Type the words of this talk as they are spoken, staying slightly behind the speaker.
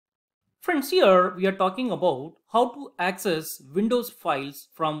Friends, here we are talking about how to access Windows files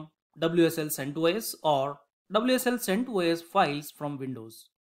from WSL CentOS or WSL CentOS files from Windows.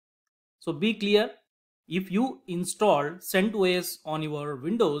 So be clear, if you install CentOS on your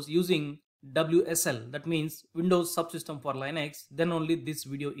Windows using WSL, that means Windows Subsystem for Linux, then only this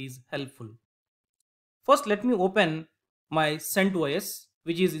video is helpful. First, let me open my CentOS,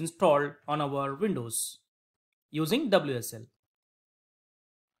 which is installed on our Windows using WSL.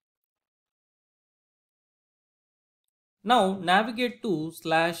 Now navigate to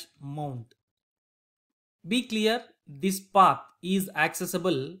 /mount. Be clear, this path is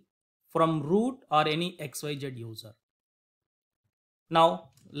accessible from root or any XYZ user.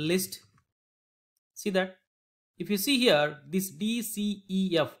 Now list, see that if you see here, this D, C,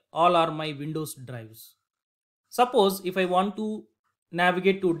 E, F all are my Windows drives. Suppose if I want to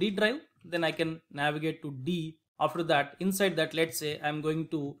navigate to D drive, then I can navigate to D. After that, inside that, let's say I'm going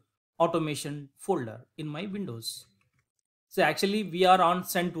to automation folder in my Windows. So actually we are on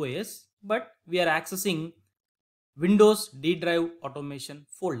CentOS, but we are accessing Windows D drive automation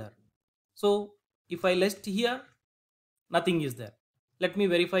folder. So if I list here, nothing is there. Let me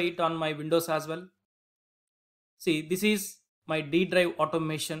verify it on my Windows as well. See, this is my D drive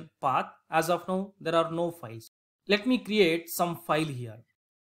automation path. As of now, there are no files. Let me create some file here.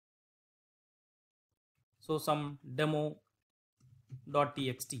 So some demo.txt.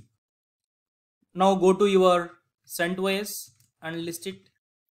 Now go to your CentOS and list it.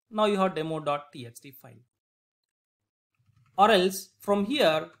 Now you have demo.txt file. Or else from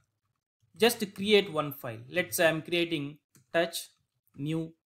here, just create one file. Let's say I'm creating touch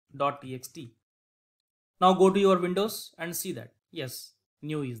new.txt. Now go to your Windows and see that yes,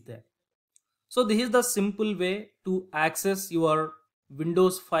 new is there. So this is the simple way to access your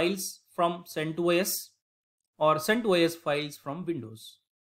Windows files from CentOS or CentOS files from Windows.